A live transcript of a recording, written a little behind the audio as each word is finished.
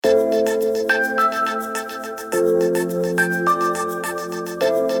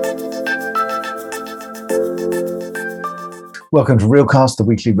Welcome to Realcast, the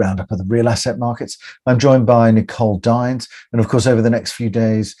weekly roundup of the real asset markets. I'm joined by Nicole Dines. And of course, over the next few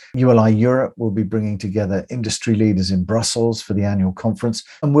days, ULI Europe will be bringing together industry leaders in Brussels for the annual conference.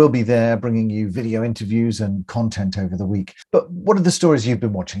 And we'll be there bringing you video interviews and content over the week. But what are the stories you've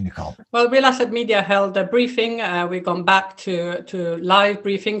been watching, Nicole? Well, Real Asset Media held a briefing. We've gone back to live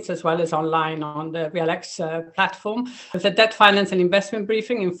briefings as well as online on the RealX platform. There's a debt finance and investment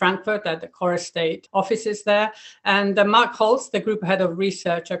briefing in Frankfurt at the Core Estate offices there. And Mark Holtz, the group head of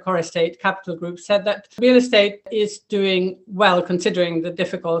research at Core Estate Capital Group, said that real estate is doing well considering the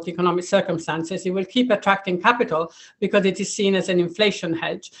difficult economic circumstances. It will keep attracting capital because it is seen as an inflation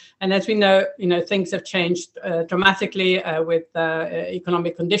hedge. And as we know, things have changed dramatically with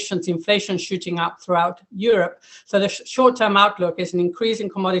economic conditions, inflation shooting up throughout Europe. So the short-term outlook is an increase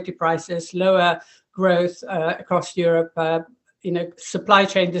in commodity prices, lower growth across Europe. Supply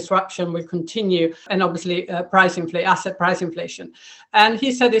chain disruption will continue, and obviously asset price inflation. And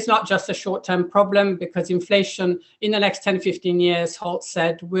he said it's not just a short-term problem because inflation in the next 10, 15 years, Holt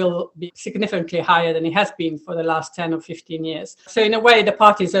said, will be significantly higher than it has been for the last 10 or 15 years. So in a way, the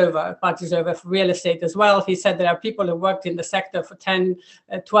party's over. Party's over for real estate as well. He said there are people who worked in the sector for 10,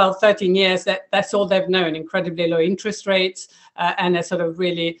 12, 13 years. That's all they've known, incredibly low interest rates and a sort of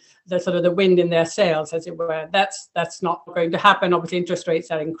really the wind in their sails, as it were. That's not going to happen. Obviously, interest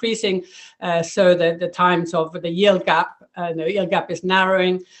rates are increasing, so the times of the yield gap is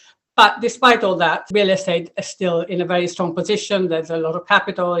narrowing. But despite all that, real estate is still in a very strong position. There's a lot of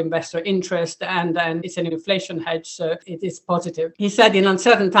capital, investor interest, and it's an inflation hedge, so it is positive. He said in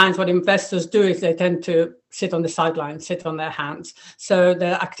uncertain times, what investors do is they tend to sit on the sidelines, sit on their hands. So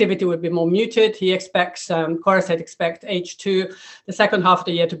the activity would be more muted. He expects, Core Estate expect H2, the second half of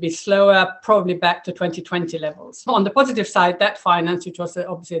the year, to be slower, probably back to 2020 levels. On the positive side, debt finance, which was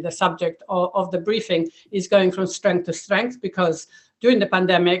obviously the subject of the briefing, is going from strength to strength because during the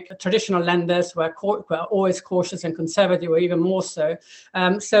pandemic, traditional lenders were always cautious and conservative, or even more so.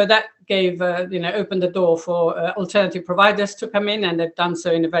 So that gave, opened the door for alternative providers to come in, and they've done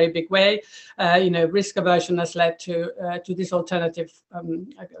so in a very big way. Risk aversion has led to this alternative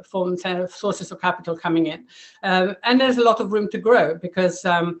forms and sources of capital coming in. And there's a lot of room to grow because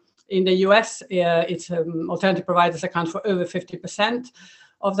in the US, alternative providers account for over 50%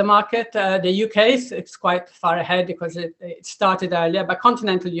 of the market. The UK it's quite far ahead because it started earlier, but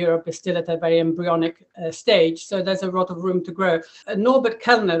continental Europe is still at a very embryonic stage. So there's a lot of room to grow. Norbert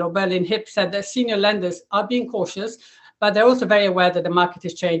Kellner of Berlin Hip said that senior lenders are being cautious, but they're also very aware that the market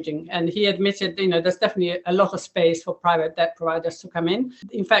is changing. And he admitted, there's definitely a lot of space for private debt providers to come in.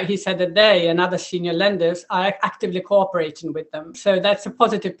 In fact, he said that they and other senior lenders are actively cooperating with them. So that's a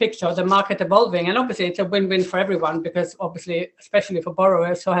positive picture of the market evolving. And obviously, it's a win-win for everyone because obviously, especially for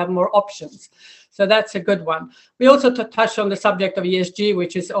borrowers who have more options. So that's a good one. We also touched on the subject of ESG,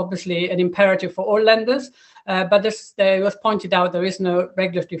 which is obviously an imperative for all lenders. But there was pointed out there is no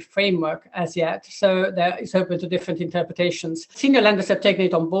regulatory framework as yet, so there is open to different interpretations. Senior lenders have taken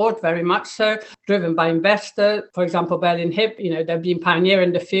it on board very much so, driven by investors. For example, Berlin Hip, they've been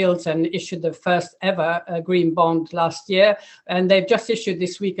pioneering the fields and issued the first ever green bond last year, and they've just issued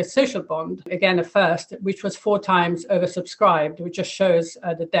this week a social bond, again a first, which was 4 times oversubscribed, which just shows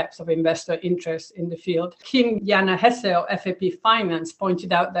the depth of investor interest in the field. Kim Jana Hesse of FAP Finance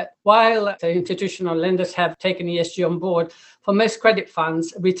pointed out that while the institutional lenders have taken ESG on board, for most credit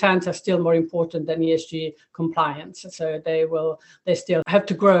funds, returns are still more important than ESG compliance. So they still have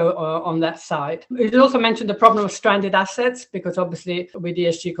to grow on that side. It also mentioned the problem of stranded assets, because obviously with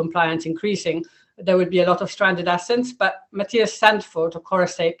ESG compliance increasing, there would be a lot of stranded assets. But Matthias Sandford of Core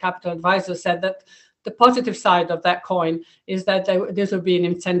Estate Capital Advisors said that the positive side of that coin is that this will be an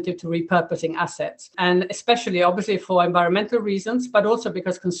incentive to repurposing assets, and especially obviously for environmental reasons, but also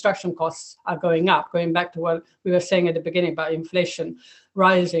because construction costs are going up, going back to what we were saying at the beginning about inflation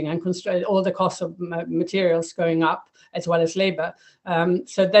rising and all the costs of materials going up as well as labor.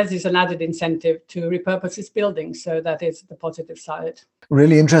 So that is an added incentive to repurpose its buildings. So that is the positive side.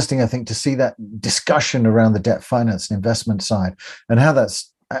 Really interesting, I think, to see that discussion around the debt finance and investment side and how that's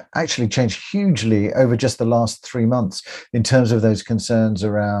actually changed hugely over just the last 3 months in terms of those concerns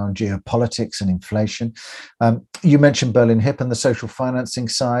around geopolitics and inflation. You mentioned Berlin Hip and the social financing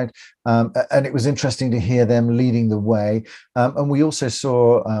side, and it was interesting to hear them leading the way. And we also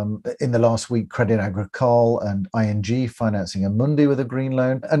saw in the last week Credit Agricole and ING financing Amundi with a green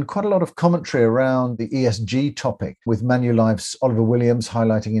loan, and quite a lot of commentary around the ESG topic, with Manulife's Oliver Williams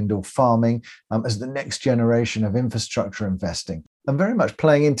highlighting indoor farming as the next generation of infrastructure investing. And very much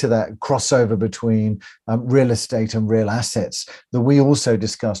playing into that crossover between real estate and real assets that we also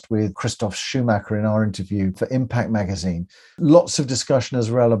discussed with Christoph Schumacher in our interview for Impact Magazine. Lots of discussion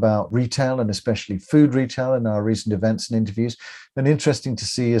as well about retail and especially food retail in our recent events and interviews. And interesting to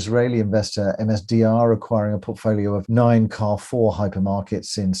see Israeli investor MSDR acquiring a portfolio of 9 Carrefour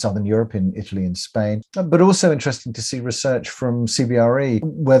hypermarkets in Southern Europe, in Italy and Spain. But also interesting to see research from CBRE,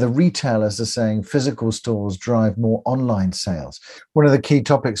 where the retailers are saying physical stores drive more online sales. One of the key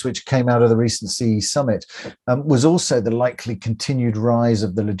topics which came out of the recent CE summit was also the likely continued rise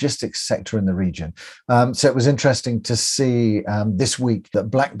of the logistics sector in the region. So it was interesting to see this week that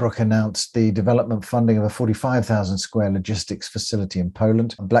BlackBrook announced the development funding of a 45,000 square logistics facility in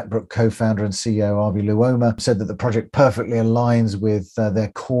Poland. BlackBrook co-founder and CEO Avi Luoma said that the project perfectly aligns with their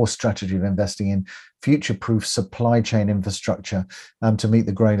core strategy of investing in future-proof supply chain infrastructure to meet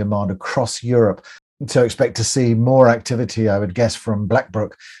the growing demand across Europe. So expect to see more activity, I would guess, from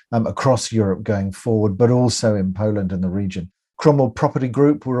BlackBrook across Europe going forward, but also in Poland and the region. Cromwell Property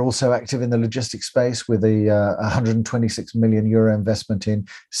Group were also active in the logistics space with a 126 million euro investment in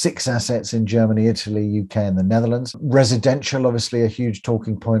 6 assets in Germany, Italy, UK, and the Netherlands. Residential, obviously a huge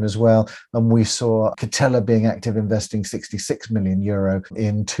talking point as well. And we saw Catella being active, investing 66 million euro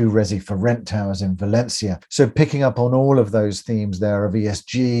in 2 resi for rent towers in Valencia. So picking up on all of those themes there of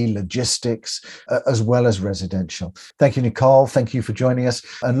ESG, logistics, as well as residential. Thank you, Nicole. Thank you for joining us,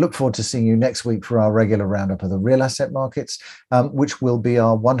 and look forward to seeing you next week for our regular roundup of the real asset markets. Which will be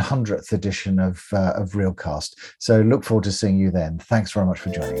our 100th edition of Realcast. So look forward to seeing you then. Thanks very much for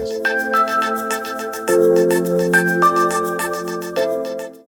joining us.